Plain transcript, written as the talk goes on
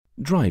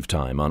Drive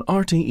Time on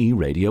RTE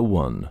Radio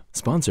 1,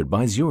 sponsored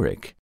by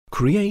Zurich.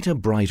 Create a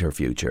brighter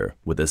future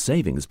with a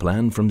savings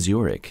plan from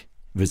Zurich.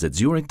 Visit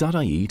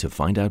zurich.ie to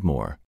find out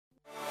more.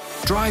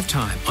 Drive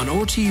Time on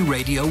RTE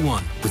Radio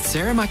 1 with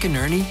Sarah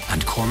McInerney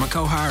and Cormac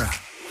O'Hara.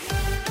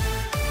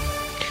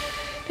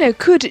 Now,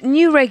 could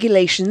new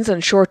regulations on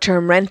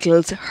short-term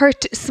rentals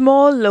hurt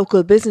small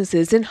local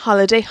businesses in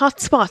holiday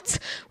hotspots?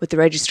 With the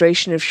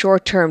registration of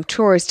short-term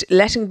tourist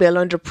letting bill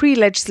under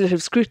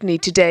pre-legislative scrutiny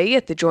today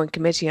at the Joint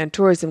Committee on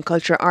Tourism,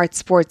 Culture, Arts,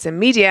 Sports and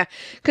Media,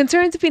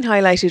 concerns have been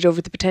highlighted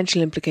over the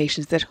potential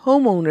implications that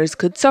homeowners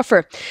could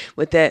suffer.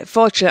 With the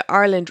Fáilte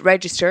Ireland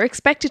Register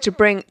expected to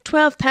bring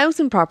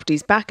 12,000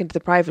 properties back into the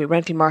private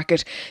rental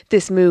market,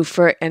 this move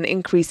for an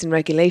increase in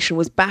regulation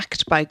was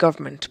backed by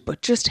government.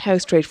 But just how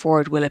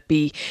straightforward will it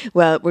be?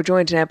 Well, we're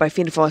joined now by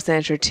Fianna Fáil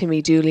Senator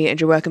Timmy Dooley,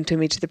 and you're welcome,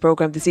 Timmy, to the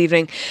programme this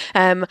evening.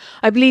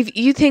 I believe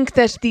you think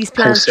that these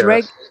plans to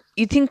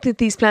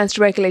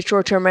regulate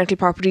short-term rental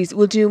properties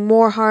will do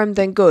more harm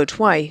than good.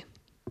 Why?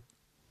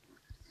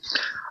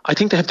 I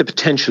think they have the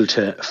potential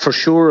to. For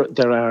sure,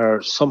 there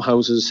are some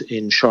houses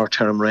in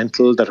short-term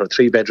rental that are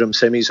 3-bedroom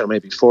semis or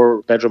maybe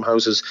 4-bedroom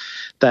houses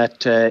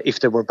that, if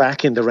they were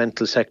back in the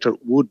rental sector,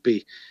 would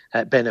be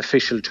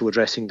beneficial to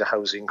addressing the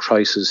housing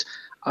crisis.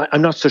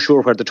 I'm not so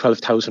sure where the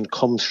 12,000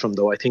 comes from,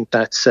 though. I think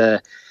that's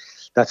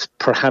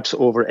perhaps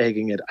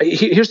over-egging it.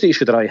 Here's the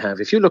issue that I have.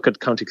 If you look at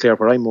County Clare,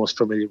 where I'm most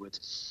familiar with,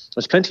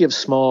 there's plenty of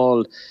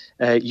small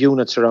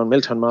units around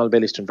Milton, Mall,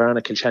 Billyston,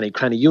 Varna, Kilshanny,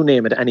 Cranny, you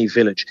name it, any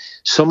village.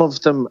 Some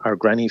of them are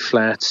granny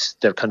flats,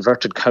 they're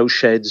converted cow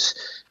sheds,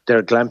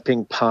 they're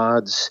glamping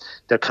pods,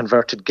 they're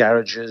converted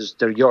garages,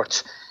 they're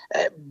yurts.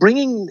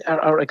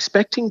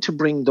 Expecting to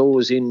bring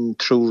those in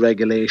through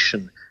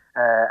regulation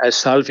as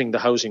solving the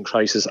housing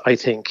crisis, I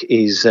think,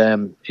 is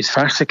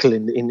farcical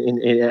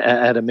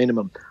at a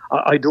minimum.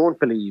 I don't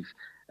believe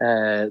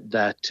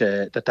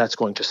that's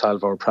going to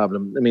solve our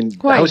problem. I mean,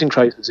 Why? The housing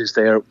crisis is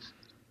there.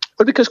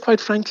 Well, because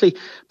quite frankly,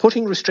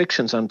 putting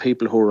restrictions on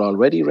people who are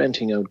already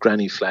renting out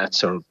granny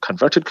flats or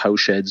converted cow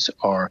sheds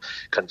or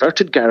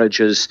converted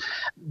garages,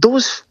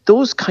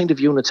 those kind of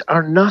units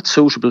are not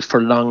suitable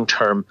for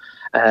long-term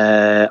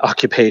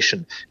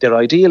occupation. They're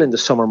ideal in the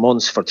summer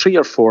months for 3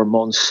 or 4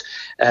 months.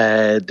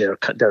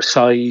 Their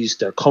size,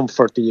 their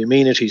comfort, the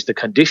amenities, the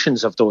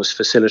conditions of those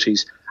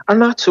facilities are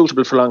not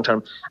suitable for long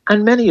term,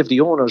 and many of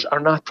the owners are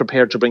not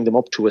prepared to bring them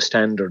up to a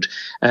standard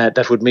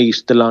that would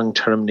meet the long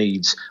term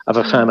needs of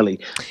a family.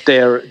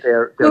 We're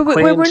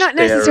not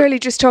necessarily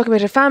just talking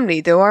about a family,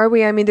 though, are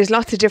we? I mean, there's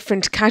lots of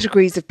different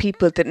categories of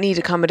people that need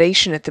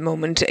accommodation at the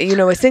moment. You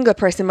know, a single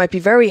person might be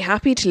very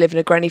happy to live in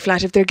a granny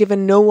flat if they're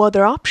given no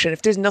other option,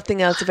 if there's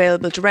nothing else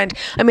available to rent.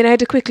 I mean, I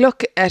had a quick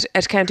look at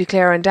County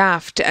Clare and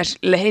Daft. At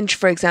Lahinch,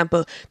 for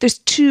example, there's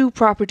 2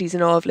 properties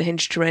in all of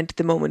Lahinch to rent at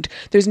the moment.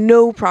 There's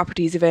no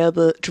properties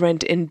available to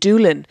rent in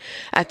Doolin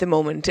at the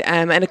moment,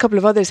 and a couple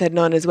of others had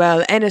none as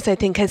well. Ennis, I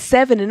think, has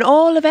 7 in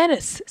all of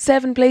Ennis,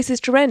 7 places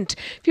to rent.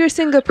 If you're a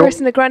single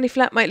person, a granny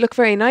flat might look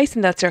very nice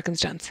in that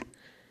circumstance.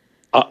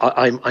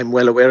 I'm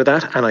well aware of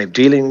that, and I'm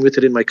dealing with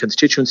it in my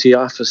constituency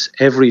office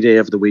every day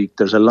of the week.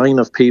 There's a line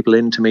of people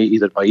in to me,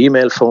 either by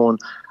email, phone,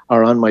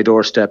 or on my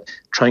doorstep,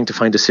 trying to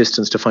find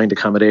assistance to find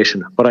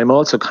accommodation. But I'm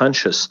also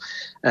conscious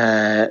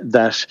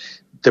that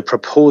the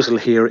proposal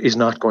here is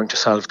not going to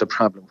solve the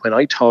problem. When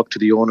I talk to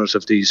the owners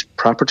of these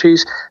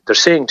properties, they're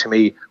saying to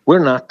me,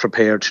 we're not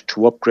prepared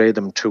to upgrade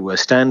them to a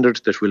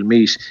standard that will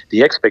meet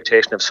the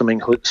expectation of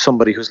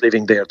somebody who's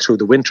living there through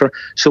the winter.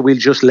 So we'll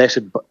just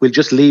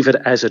leave it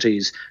as it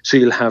is. So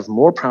you'll have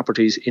more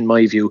properties, in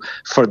my view,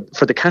 for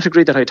the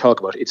category that I talk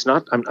about. It's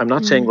not, I'm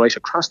not saying right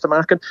across the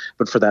market,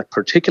 but for that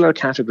particular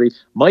category,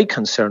 my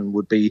concern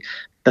would be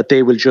that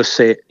they will just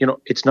say, you know,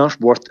 it's not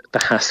worth the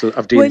hassle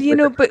of dealing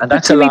with it. And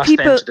that's a loss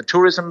then to the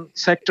tourism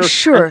sector.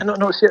 Sure.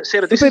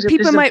 Sarah, but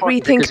people might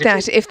rethink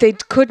that if they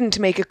couldn't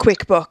make a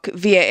quick buck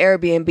via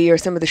Airbnb or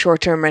some of the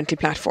short-term rental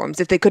platforms.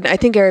 If they couldn't, I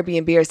think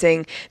Airbnb are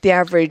saying the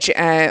average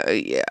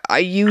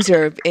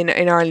user in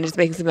Ireland is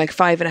making something like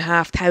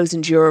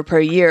 €5,500 per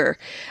year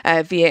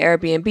via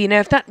Airbnb. Now,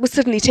 if that was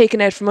suddenly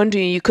taken out from under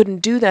you, you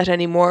couldn't do that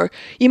anymore,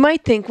 you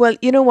might think, well,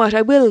 you know what,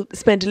 I will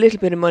spend a little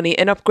bit of money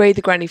and upgrade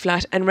the granny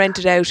flat and rent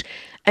it out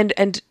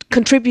and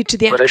contribute to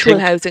the actual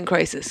housing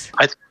crisis.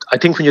 I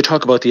think when you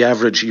talk about the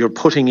average, you're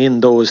putting in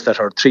those that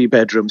are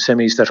 3-bedroom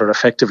semis that are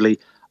effectively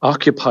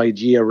occupied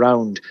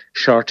year-round,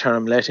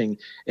 short-term letting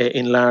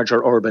in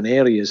larger urban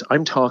areas.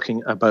 I'm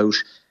talking about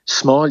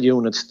small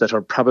units that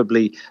are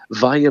probably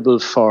viable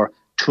for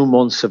 2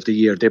 months of the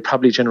year. They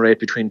probably generate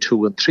between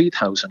 2,000 and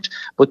 3,000,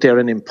 but they're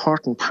an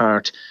important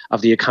part of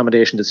the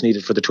accommodation that's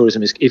needed for the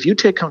tourism. If you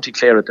take County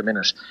Clare at the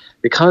minute,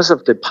 because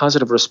of the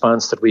positive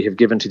response that we have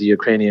given to the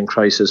Ukrainian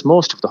crisis,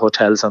 most of the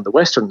hotels on the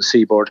western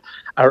seaboard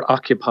are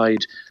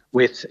occupied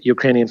with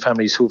Ukrainian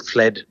families who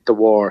fled the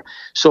war.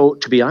 So,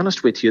 to be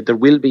honest with you, there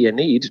will be a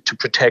need to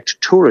protect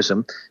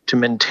tourism, to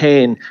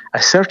maintain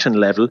a certain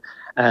level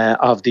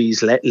of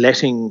these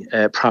letting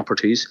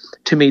properties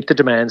to meet the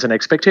demands and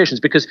expectations.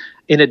 Because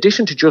in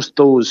addition to just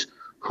those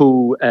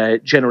who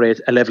generate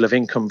a level of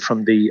income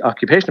from the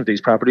occupation of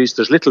these properties.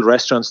 There's little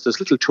restaurants, there's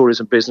little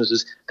tourism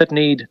businesses that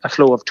need a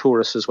flow of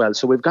tourists as well.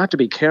 So we've got to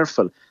be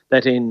careful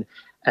that in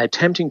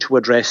attempting to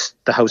address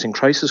the housing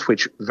crisis,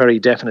 which very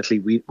definitely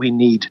we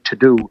need to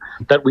do,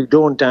 that we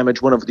don't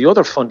damage one of the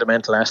other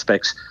fundamental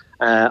aspects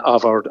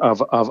of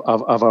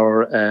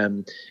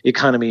our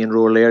economy in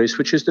rural areas,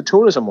 which is the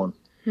tourism one.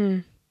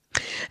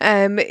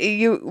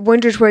 You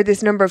wondered where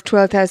this number of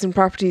 12,000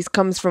 properties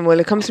comes from. Well,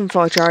 it comes from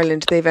Fáilte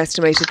Ireland. They've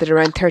estimated that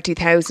around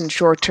 30,000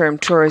 short-term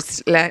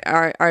tourists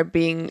are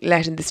being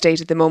let in the state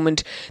at the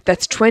moment.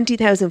 That's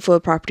 20,000 full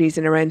properties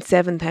and around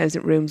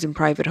 7,000 rooms in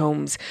private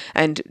homes.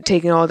 And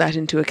taking all that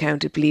into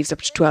account, it believes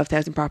up to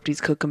 12,000 properties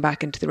could come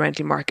back into the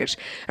rental market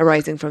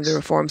arising from the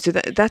reform. So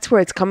that's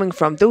where it's coming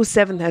from. Those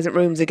 7,000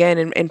 rooms, again,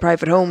 in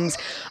private homes.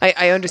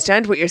 I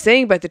understand what you're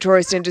saying about the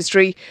tourist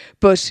industry,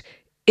 but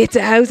it's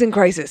a housing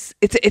crisis.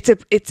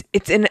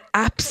 It's an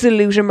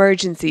absolute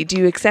emergency. Do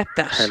you accept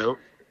that? Hello.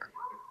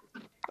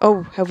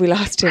 Oh, have we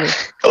lost Timmy?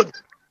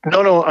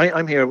 No,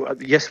 I'm here.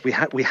 Yes, we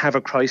have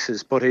a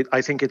crisis, but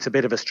I think it's a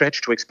bit of a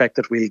stretch to expect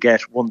that we'll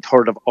get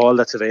 1/3 of all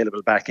that's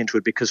available back into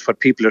it, because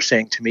what people are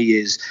saying to me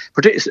is,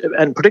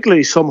 and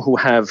particularly some who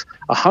have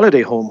a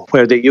holiday home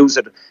where they use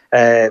it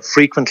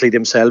frequently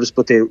themselves,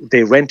 but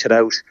they rent it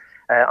out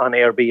on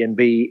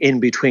Airbnb in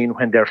between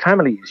when their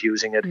family is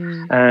using it.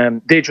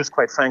 They just,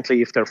 quite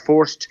frankly, if they're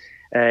forced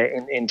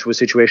into a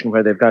situation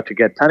where they've got to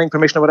get planning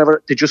permission or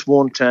whatever, they just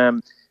won't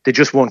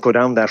go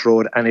down that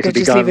road, and it'll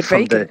be gone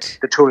from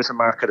the tourism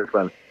market as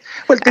well.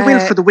 Well, they will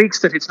for the weeks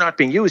that it's not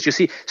being used. You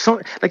see,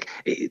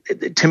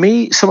 to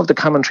me, some of the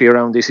commentary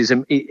around this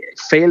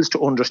fails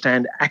to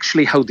understand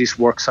actually how this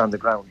works on the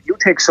ground. You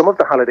take some of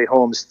the holiday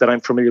homes that I'm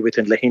familiar with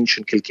in Lahinch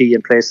and Kilkee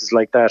and places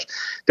like that.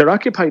 They're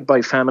occupied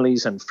by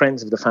families and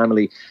friends of the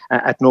family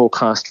at no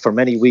cost for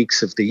many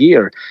weeks of the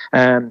year.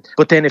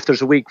 But then if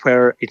there's a week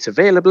where it's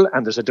available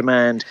and there's a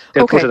demand,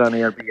 they'll put it on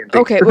Airbnb.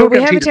 Okay, well,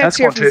 we have a text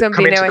here from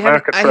somebody now. I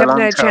haven't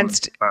had a chance.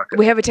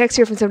 We have a text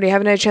here from somebody. I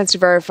haven't had a chance to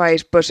verify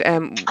it, but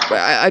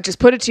I just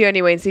put it to you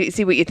anyway and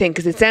see what you think,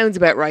 because it sounds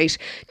about right.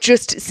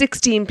 Just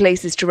 16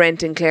 places to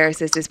rent in Clare,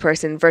 says this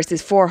person,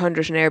 versus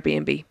 400 in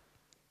Airbnb.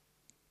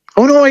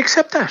 Oh no, I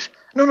accept that.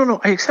 No,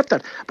 I accept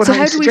that. But so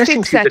how do we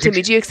fix that,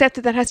 Timmy? Do you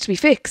accept that has to be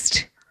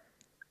fixed?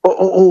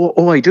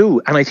 Oh, I do.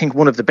 And I think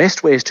one of the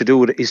best ways to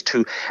do it is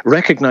to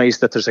recognise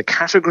that there's a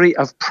category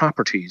of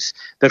properties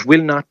that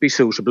will not be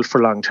suitable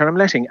for long-term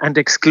letting and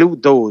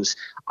exclude those.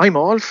 I'm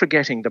all for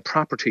getting the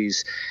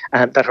properties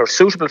that are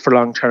suitable for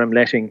long-term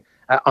letting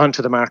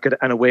onto the market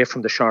and away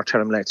from the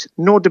short-term lets.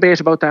 No debate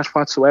about that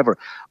whatsoever.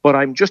 But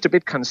I'm just a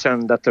bit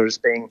concerned that there's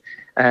been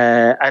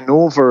an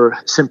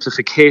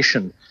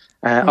oversimplification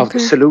of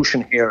the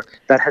solution here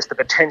that has the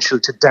potential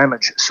to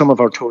damage some of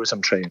our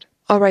tourism trade.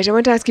 All right, I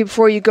want to ask you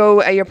before you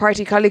go, your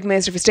party colleague,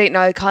 Minister for State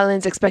Niall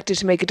Collins, expected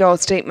to make a Dáil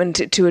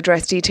statement to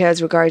address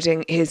details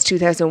regarding his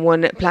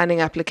 2001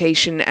 planning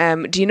application.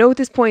 Do you know at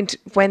this point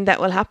when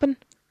that will happen?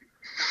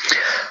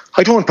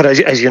 I don't, but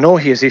as you know,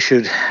 he has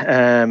issued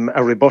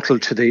a rebuttal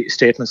to the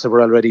statements that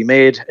were already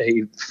made,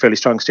 a fairly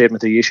strong statement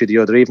that he issued the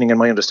other evening, and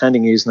my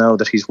understanding is now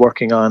that he's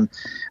working on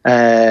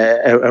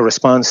a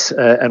response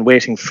and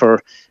waiting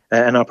for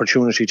an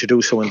opportunity to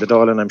do so in the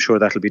Dáil, and I'm sure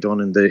that'll be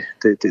done in the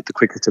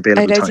quickest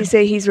available time. And as you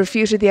say, he's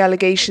refuted the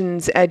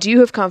allegations. Do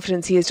you have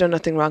confidence he has done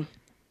nothing wrong?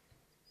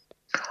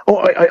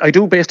 Oh, I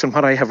do, based on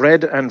what I have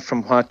read and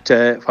from what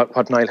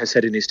Niall has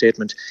said in his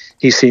statement.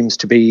 He seems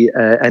to be,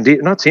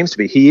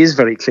 he is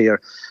very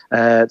clear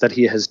that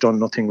he has done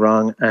nothing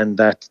wrong and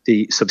that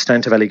the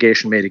substantive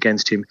allegation made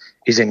against him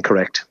is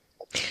incorrect.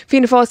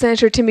 Fianna Fáil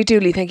Senator Timmy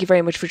Dooley, thank you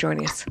very much for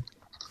joining us.